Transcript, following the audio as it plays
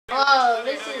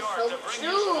is so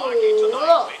true.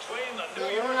 Look,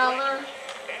 there's another.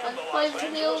 Let's play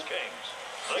video.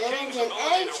 And an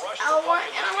edge.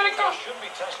 And I'm gonna go. Should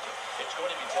be tested. It's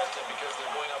going to be tested because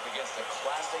they're going up against a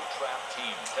classic trap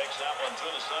team. Takes that one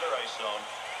through the center ice zone.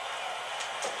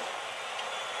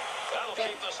 That'll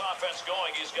keep this offense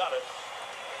going. He's got it.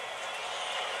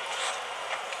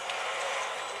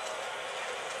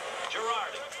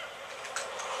 Girardi.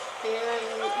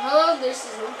 And hello, this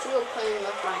is Lucio playing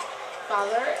with my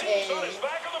father. And he's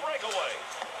back on the breakaway.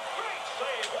 Great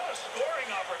save. What a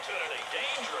scoring opportunity.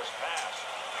 Dangerous pass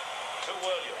to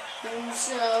Williams. And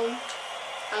so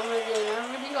I'm gonna do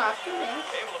another video after this.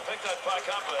 Able to pick that puck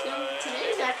up.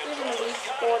 Today's actually gonna be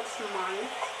sports month.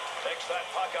 Takes that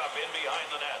puck up in behind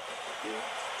the net.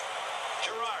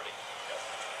 Girardi.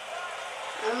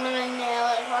 I'm gonna nail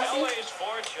it. LA's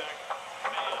forecheck.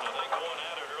 Man, are they going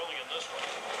at it early in this one.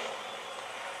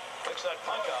 Picks that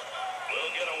puck up.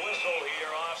 We'll get a whistle here.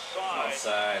 Offside.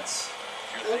 Offsides.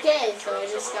 Okay, so I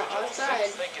just got offside.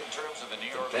 Think in terms of the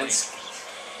New York Rangers.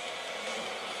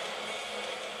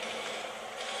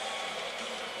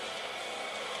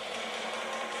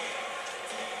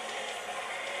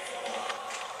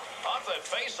 Off that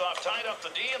face-off, tied up the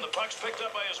D, and the puck's picked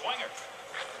up by his winger.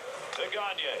 To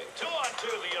Gagne. 2-on-2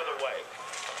 the other way.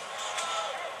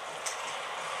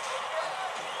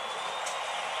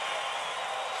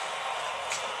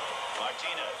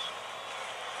 Martinez.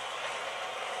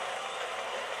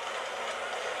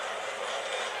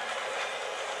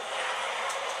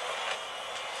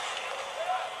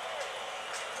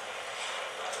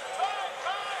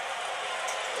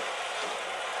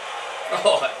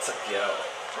 Oh, that's a go.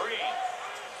 Green.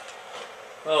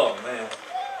 Oh, man.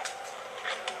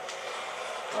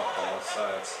 Oh,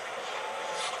 offsides.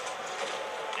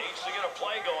 Needs to get a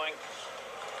play going.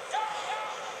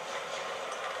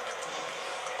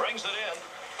 Brings it in.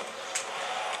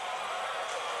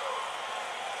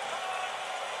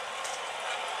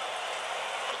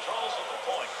 Controls at the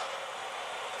point.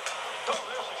 Oh,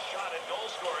 there's a shot at goal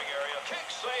scoring area. Kick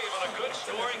save and a good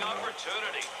scoring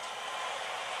opportunity.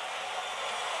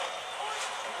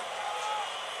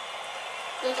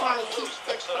 Just want to keep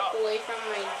the puck away from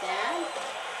my dad.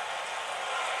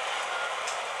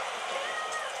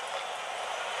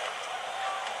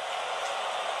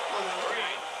 Oh my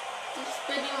god. This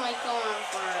video might go on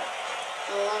for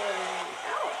a longer than an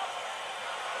hour.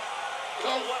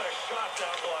 Oh, what a shot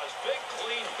that was. Big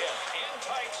clean hit. In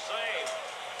tight save.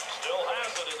 Still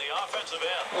has it in the offensive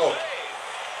end. Oh. Save.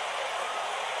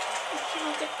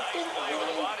 Nice play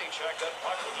with a body check. That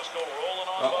puck will just go rolling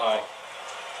on by.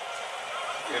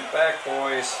 Get back,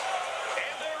 boys.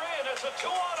 And they're in. It's a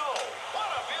 2-on-0. What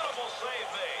a beautiful save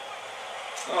made.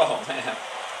 Oh, man.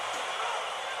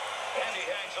 And he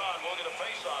hangs on. We'll get a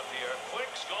face-off here.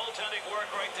 Quick goaltending work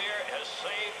right there has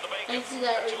saved the Bacon.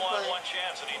 2-on-1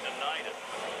 chance, and he denied it.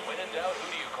 When in doubt,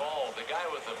 who do you call? The guy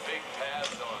with the big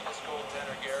pads on. This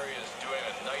goaltender, Gary, is doing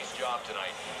a nice job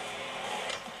tonight.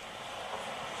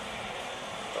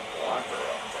 The blocker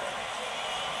up there.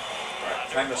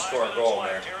 Right, time to score a goal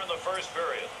there. Here in the first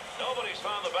period. Nobody's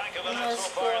found the back of the net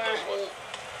so far in this one.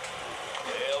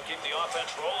 He'll keep the offense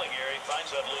rolling here. He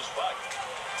finds that loose puck.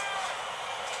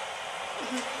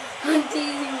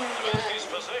 He's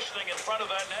positioning in front of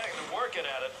that net and working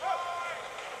at it.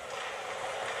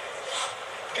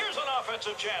 Here's an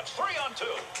offensive chance. 3-on-2.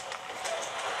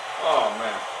 Oh,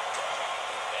 man.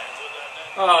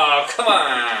 Oh, come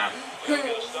on. We'll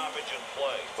get a stoppage in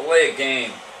play. Delay a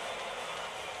game.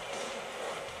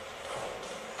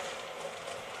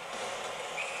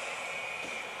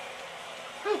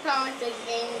 I'm calling the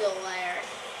game delay.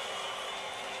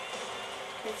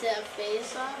 Is it a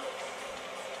face-off?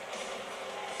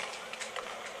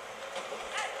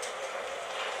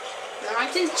 No, I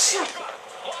can check it.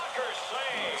 Blocker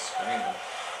save.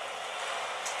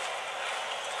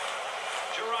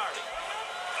 Girardi.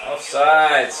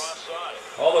 Offsides.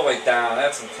 All the way down.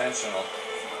 That's intentional.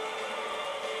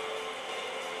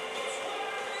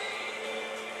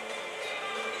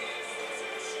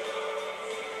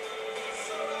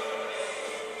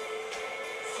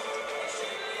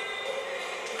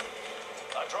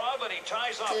 A draw, but he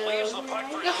ties up, leaves the puck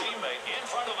for his teammate in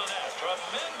front of the net.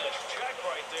 Tremendous check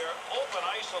right there. Open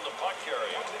ice on the puck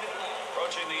carrier.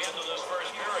 Approaching the end of this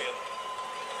first period.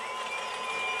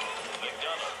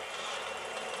 McDonough.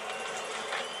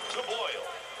 To Boyle.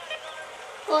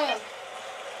 Boyle.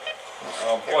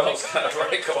 Oh, Boyle's got a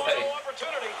breakaway.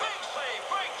 Opportunity. Big save.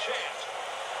 Great chance.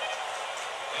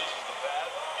 This is the pad.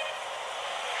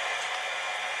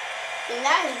 And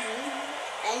that is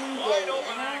ended. Wide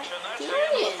open action. That's the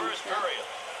end of the first period.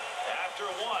 After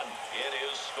one, it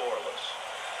is scoreless.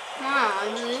 Huh.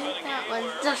 That was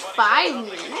just 5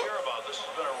 minutes. This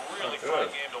has been a really fun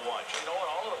game to watch. You know what?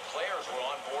 All of the players were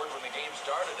on board when the game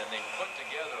started, and they put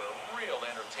together a real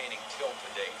entertaining tilt to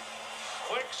date.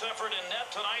 Quick's effort in net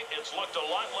tonight, it's looked a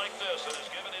lot like this and has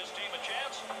given his team a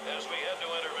chance as we head to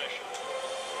intermission.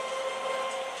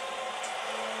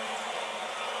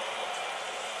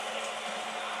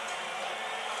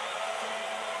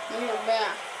 We're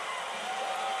back.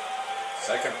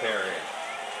 Second period.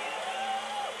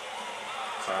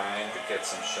 Trying to get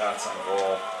some shots on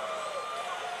goal.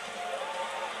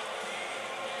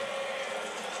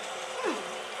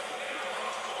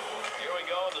 Here we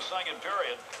go in the second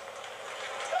period.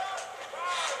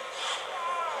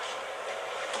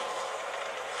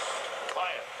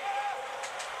 Quiet.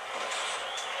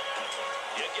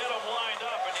 You get them lined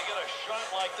up and you get a shot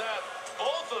like that.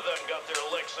 Both of them got their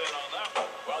licks in on that one.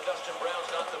 Well, Dustin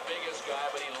Brown's not the biggest guy,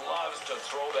 but he loves to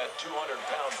throw that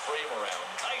 200-pound frame around.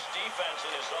 Nice defense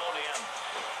in his own end.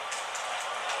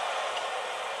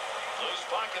 Loose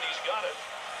puck and he's got it.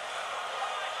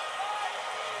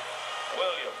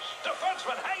 Williams,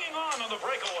 defenseman hanging on the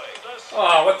breakaway.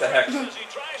 Oh, what the heck? As he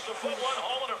tries to put one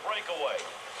home in a breakaway.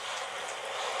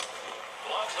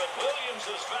 Loves it. Williams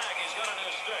is back. He's got a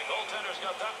new stick. Goaltender's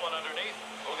got that one underneath.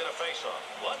 We'll get a face-off.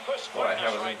 Lundqvist Boy, that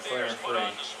was right there is put free.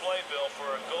 on display, Bill, for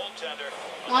a goaltender.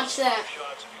 Watch that.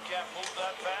 Shots. If you can't move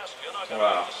that fast, you're not going to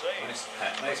Wow, make the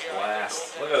save. nice Here,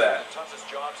 blast. the Look at that. goaltender's one of the toughest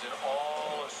jobs in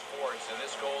all of sports, and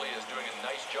this goalie is doing a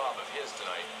nice job of his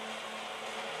tonight.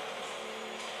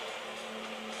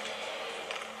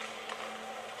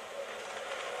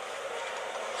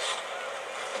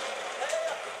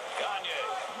 Gagne,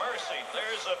 Mercy,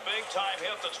 there's a big-time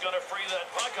hit that's going to free that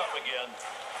puck up again.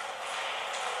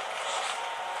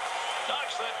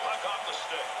 Knocks that puck off the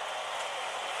stick.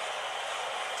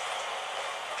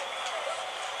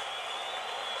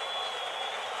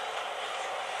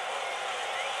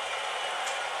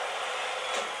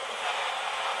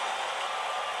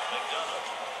 McDonough.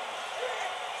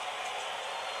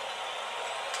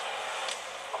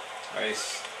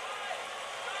 Nice.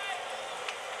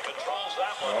 Controls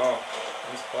that one. Oh,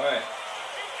 nice play.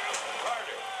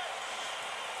 Carter.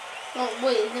 Oh,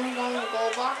 wait, is it going to the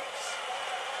goal box?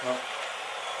 Oh,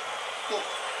 Oh.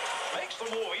 Makes the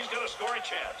move. He's got a scoring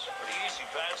chance. Pretty easy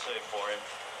pad save for him.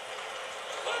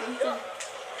 Okay.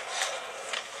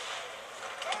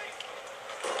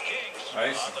 Kings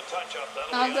Nice. on the touch-up. Now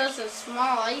That'll be there's a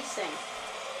small icing.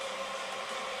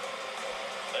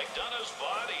 McDonough's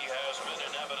body has been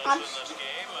in evidence I'm in this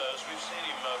game as we've seen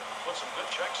him put some good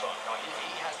checks on. Now,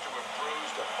 he has to have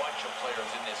bruised a bunch of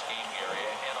players in this game, Gary,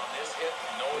 and on this hit,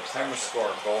 no time to exception. score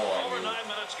a goal on Over you.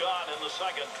 9 minutes gone in the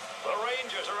second. The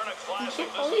Rangers are in a classic.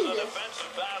 can't This is believe a this.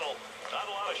 defensive battle. Not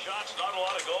a lot of shots, not a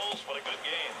lot of goals, but a good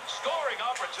game. Scoring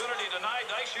opportunity denied.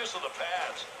 Nice use of the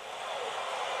pads.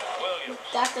 Williams.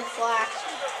 That's a flash.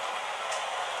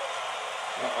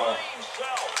 Uh-oh. Clean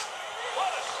self.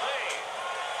 What a save.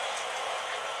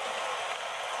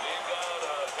 We've got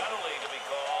a penalty to be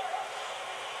called.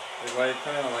 Big late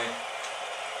penalty.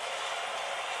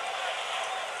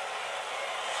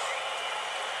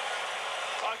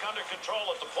 Puck under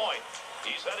control at the point.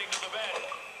 He's heading to the bench.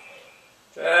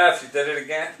 Jeff, you did it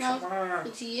again? No, Come on.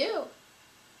 it's you.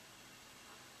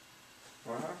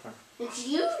 What happened? It's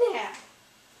you there.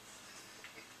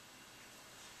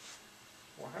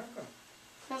 What happened?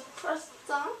 Just press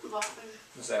the on button.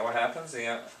 Is that what happens?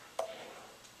 The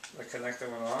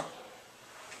connector went off?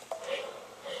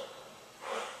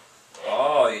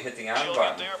 Oh, you hit the on She'll get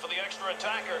button. there for the extra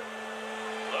attacker.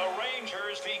 The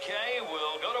Rangers PK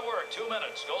will go to work. 2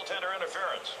 minutes. Goaltender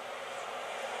interference.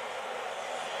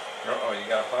 Uh-oh, you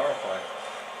got a power play.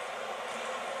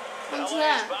 What's LA's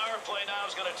that? power play now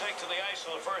is going to take to the ice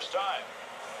for the first time.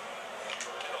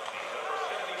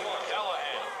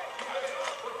 Callahan.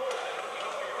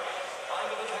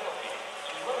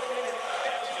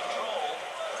 Has control.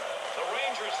 The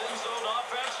Rangers in zone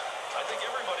offense. I think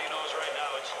everybody knows right now.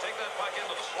 It's take that puck into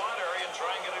the slot area and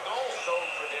try and get a goal. So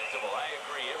predictable. I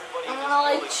agree. Everybody I'm in gonna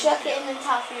like this check building it in the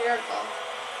top of your goal.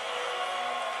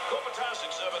 Kopitar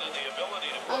exhibited the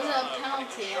ability to Was put it a on a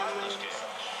pretty penalty good shot on in this mine? game.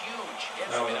 huge.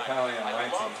 No, it was a penalty on my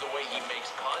I love team. the way he makes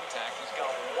contact. He's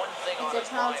got one thing Is on it his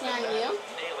penalty mind, on and you?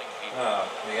 that's nailing people.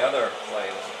 The other play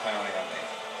was a penalty on me.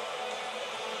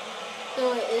 So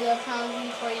is it a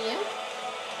penalty for you?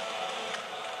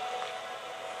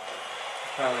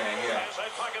 Penalty on you. Has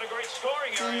that puck in a great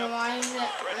scoring And area. why is it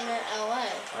under LA?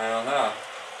 I don't know.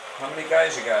 How many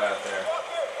guys you got out there?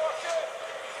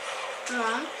 Come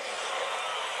on.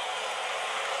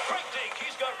 Great deke.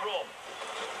 He's got room.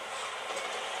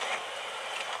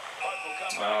 Puck will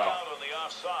come back out on the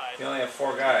offside. You only have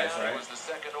 4 guys, He right? was the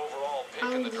second overall pick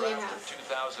How in many the do you draft have? in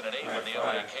 2008 when the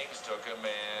LA Kings took him.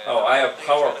 And Oh, I have think it's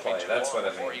power gonna be play. too That's long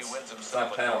what it before he means. wins It's himself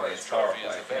not a penalty, Norris it's power Trophy as play.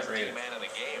 I the can't best read team it. man in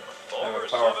the game. I have Over a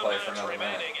power 7 play for minutes another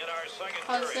minute. remaining in our second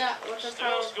How's period. that? What's the Still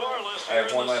power play? scoreless I have here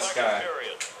in one the less second guy.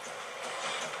 period.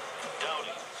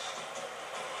 Downey.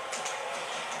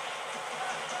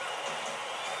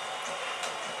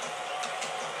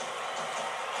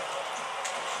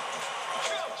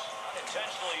 Shoots.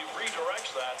 Intentionally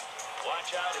redirects that.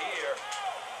 Watch out here.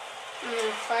 I'm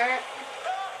gonna fire it.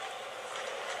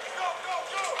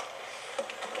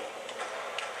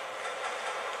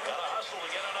 Gotta hustle to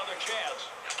get another chance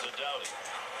to Doughty.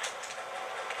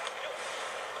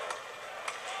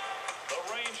 The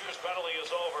Rangers penalty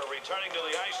is over. Returning to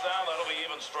the ice now, that'll be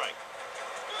even strength.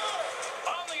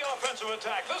 On the offensive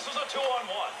attack, this is a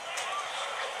 2-on-1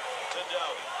 to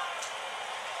Doughty.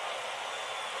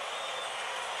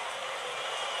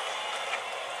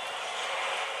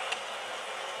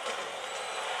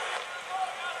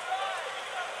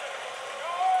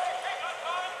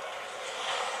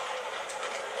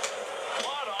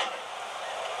 Blood on it.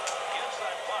 Gets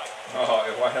that puck. Oh,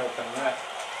 a wide open net.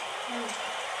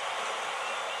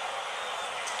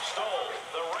 Stoll.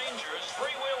 The Rangers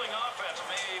freewheeling offense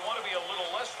may want to be a little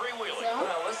less freewheeling. No?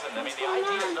 Well, listen, I mean, the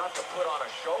idea is not to put on a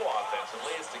show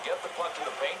offensively. It's to get the puck to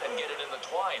the paint and get it in the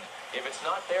twine. If it's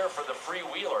not there for the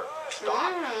freewheeler,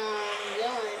 stop.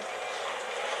 Dylan.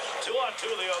 2-on-2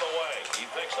 the other way. He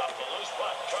picks up the loose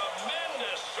puck.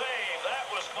 Tremendous save. That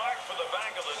was marked for the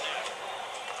back of the net.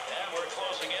 And we're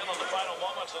closing in on the final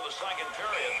moments of the second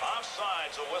period.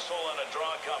 Offsides, a whistle and a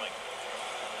draw coming.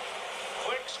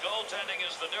 Quick's goaltending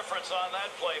is the difference on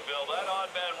that play, Bill. That odd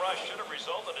man rush should have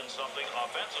resulted in something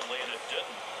offensively, and it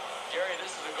didn't. Gary, this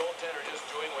is a goaltender just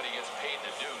doing what he gets paid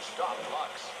to do. Stop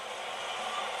pucks.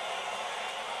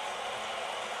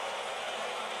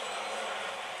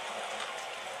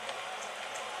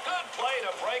 Good play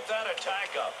to break that attack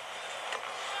up.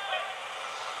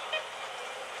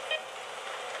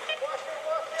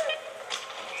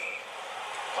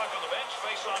 Puck on the bench,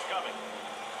 face-off coming.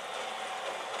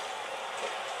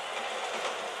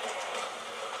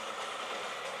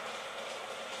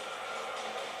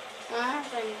 What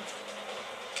happened?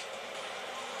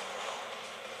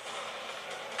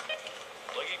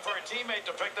 Looking for a teammate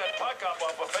to pick that puck up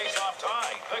off a face-off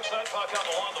tie. Picks that puck up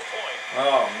along the point.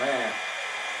 Oh, man.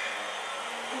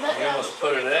 But He almost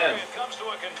put it in. It comes to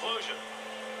a conclusion.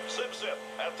 Zip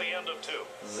at the end of 2.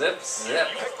 Zip, zip.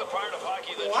 You pick the part of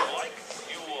hockey that What? you like.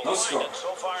 You will No find score. it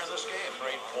so far in this game.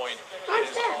 Great point. How's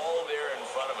It is that? all there in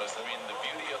front of us. I mean, the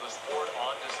beauty of the sport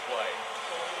on display.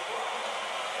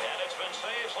 And it's been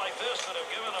saves like this that have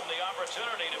given them the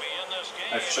opportunity to be in this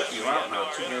game. I've shut as you we out head to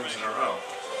now our 2 games in a intermission. row.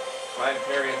 5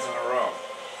 periods in a row.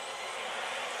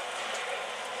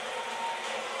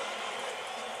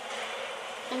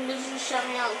 And this is shut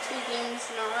me out 2 games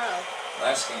in a row.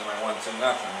 Last game I won 2-0,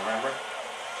 remember?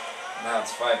 Now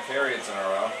it's 5 periods in a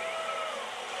row.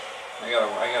 I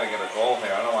gotta get a goal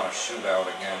here. I don't want to shoot out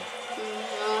again.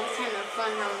 Well, it's kind of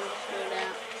fun having to shoot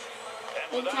out. And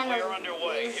with It that, kind we of are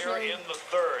underway here usually- in the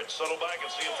third. Settle back and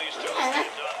see if these two can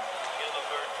get done in the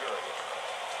third period.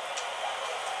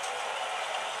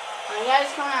 My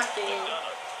guy's coming after you. Done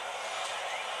it.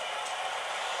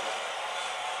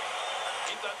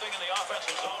 Keep that thing in the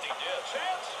offensive zone. He did.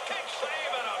 Chance, kick,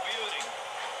 save, and a beauty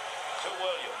to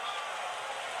Williams.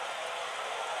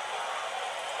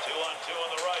 2-on-2 on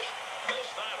the rush.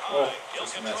 Missed that high. Oh, He'll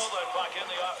just control missed. that puck in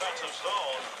the offensive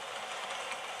zone.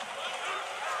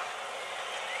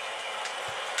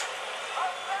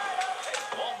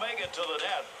 Won't make it to the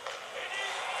net.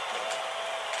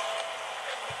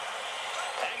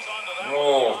 Hangs on to that one.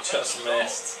 Oh, The just offensive zone.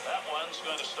 missed. That one's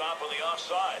going to stop on the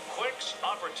offside. Quick's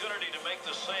opportunity to make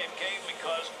the save came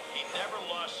because he never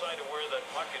lost sight of where that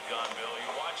puck had gone, Bill. You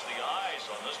watch the eyes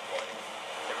on this play.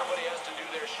 Everybody has to do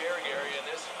their share, Gary, and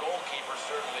this goalkeeper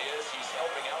certainly is. He's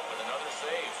helping out with another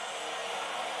save.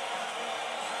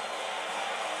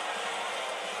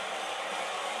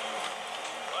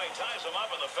 Well, he ties him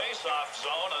up in the face-off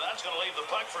zone, and that's going to leave the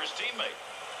puck for his teammate.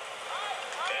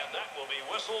 And that will be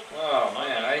whistled. Oh, on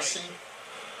man, the ice. icing.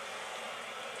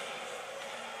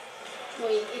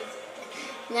 Wait,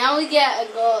 now we get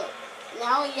a goal.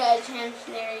 Now we get a chance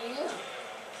near you.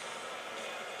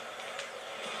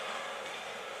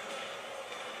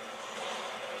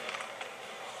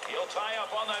 He'll tie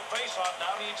up on that face-off.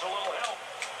 Now needs a little help.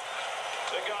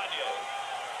 To Gagne.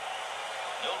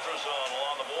 Niltrazone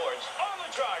along the boards. On the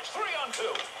charge. 3-on-2.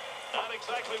 Not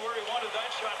exactly where he wanted that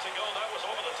shot to go. That was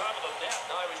over the top of the net.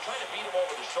 Now, he was trying to beat him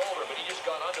over the shoulder, but he just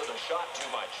got under the shot too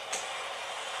much.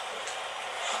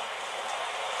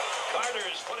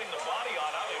 defenders putting the body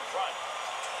on out in front.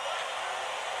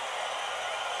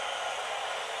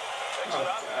 Picks it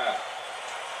up. God.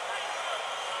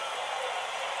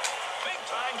 Big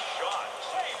time shot.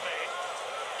 Save made.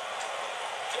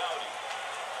 Dowdy.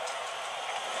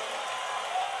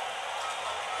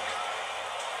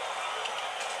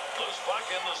 Loose puck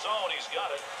in the zone. He's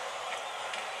got it.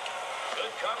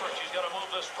 Good coverage. He's got to move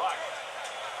this puck.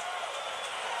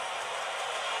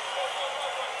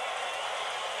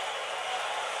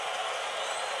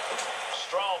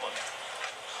 Strowman.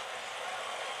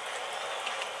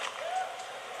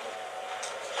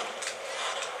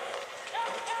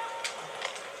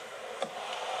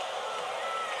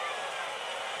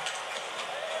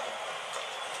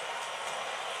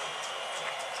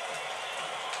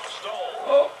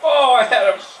 Oh, I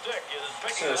had a Stick is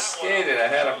picking should have that skated. one I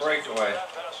up. had a Shows breakaway. where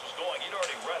that pass was going. He'd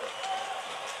already read it.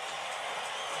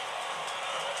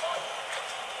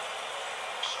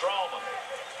 Strowman.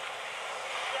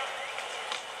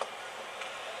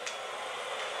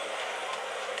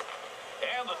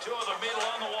 And the two of them meet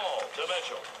along the wall to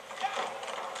Mitchell.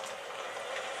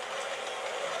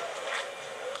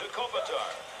 To Kopitar.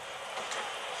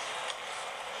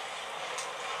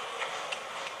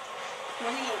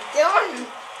 What are you doing?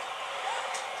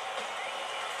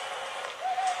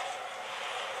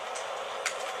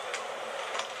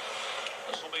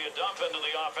 This will be a dump into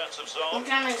the offensive I'm zone.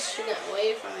 trying to shoot it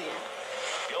away from you.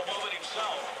 He'll move it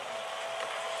himself.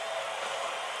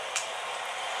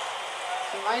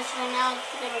 The lights right now, it's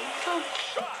gonna go.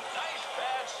 Shot. Nice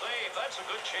pad save. That's a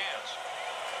good chance.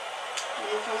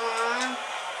 Come on.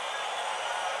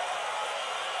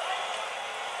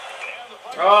 And the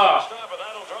puck Ah. is stop, and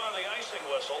that'll draw the icing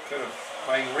whistle. Could have. If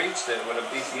I reached it, would have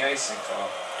beat the icing call.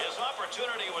 His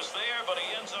opportunity was there, but he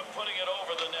ends up putting it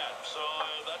over the net. So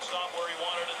that's not where he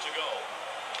wanted it to go.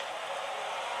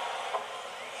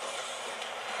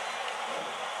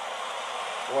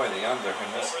 Boy, the under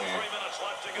in this Over game. 3 minutes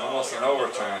left to go. Almost an here in the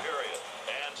overtime. third period.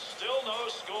 And still no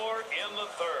score in the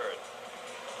third.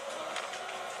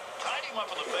 Tied him up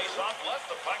in the face-off, left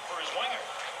the puck for his winger.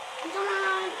 Come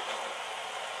on.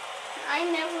 I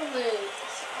never lose.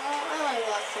 Oh, I like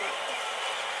lost it.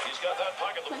 He's got that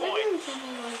puck at the But point. I didn't think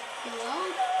it was below.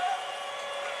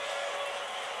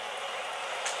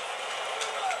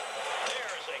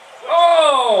 There's a quick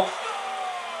Oh!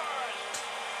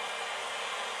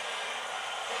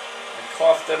 I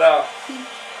coughed it out.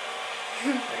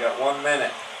 I got 1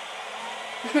 minute.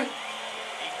 He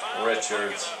found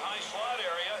Richards. the puck in that high slot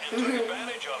area and took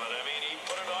advantage of it. I mean, he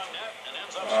put it on net and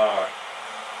ends up Ah. scoring.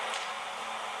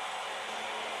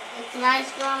 Can I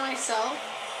score myself?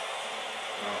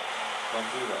 No, don't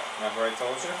do that. Remember I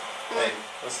told you? Hey,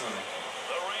 listen to me.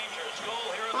 The Rangers goal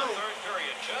here in the Oh. third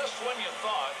period. Just when you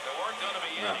thought there weren't going to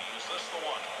be No. any, is this the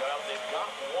one? Well, they've got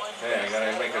one. Okay, I base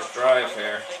gotta out make of us us. drive I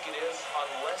here. don't think it is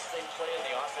unless they play in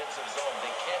the offensive zone.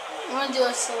 They can't go in. I'm gonna do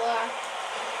a select.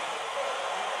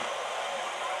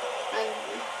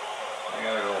 I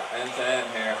gotta go end to end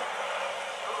here.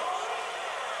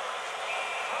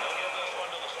 They'll give this one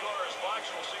to the scorer's box.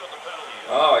 We'll see what the penalty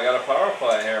is. Oh, I got a power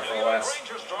play here for the New York last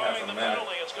Rangers half drawing a the minute.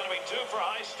 penalty. It's going to be 2 for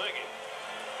high sticking.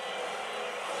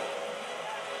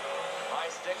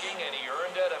 High sticking, and he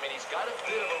earned it. I mean, he's got a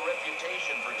bit of a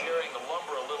reputation for carrying the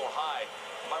lumber a little high.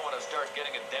 Might want to start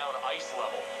getting it down ice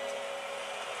level.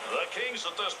 The Kings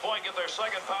at this point get their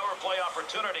second power play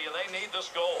opportunity, and they need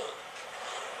this goal.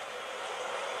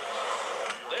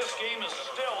 This game is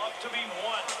still up to be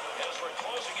won as we're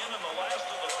closing in the last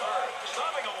of the third.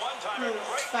 Stopping a one-timer.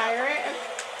 Great. Fire it.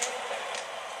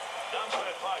 Dumps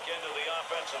that puck into the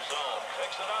offensive zone.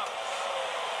 Picks it up.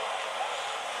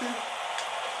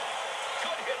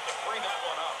 Good hit to free that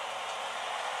one up.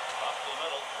 Up the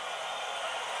middle.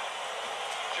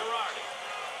 Girardi.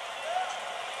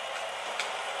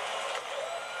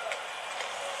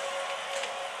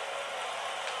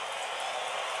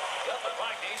 Got the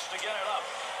puck, needs to get it up.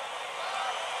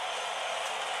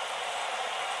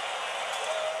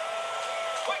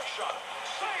 Quick shot.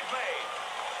 Save made.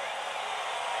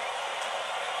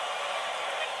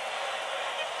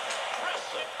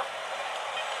 Brisson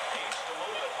needs to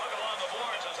move it. Puck along the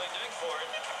boards as they dig for it.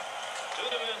 To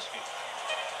Davinsky.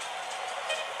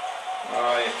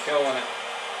 Oh, you're killing it.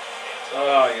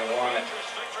 Oh, you want it.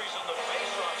 Rangers victories in the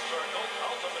face-off circle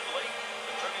ultimately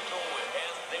contribute to a win.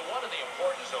 And they won in the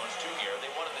important zones too here.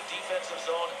 They won in the defensive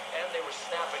zone, and they were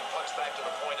snapping pucks back to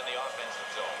the point in the offensive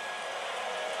zone.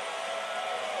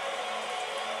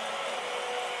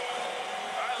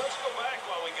 All right, let's go back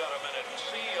while we got a minute and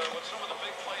see what some of the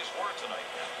big plays were tonight.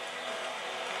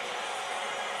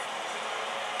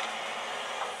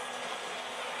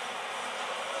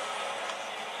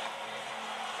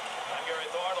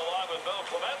 Jerry Thorne along with Bill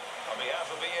Clement on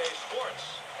behalf of EA Sports.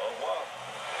 Au revoir.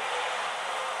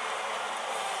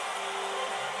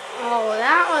 Oh,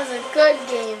 that was a good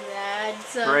game,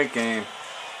 lads. Great game.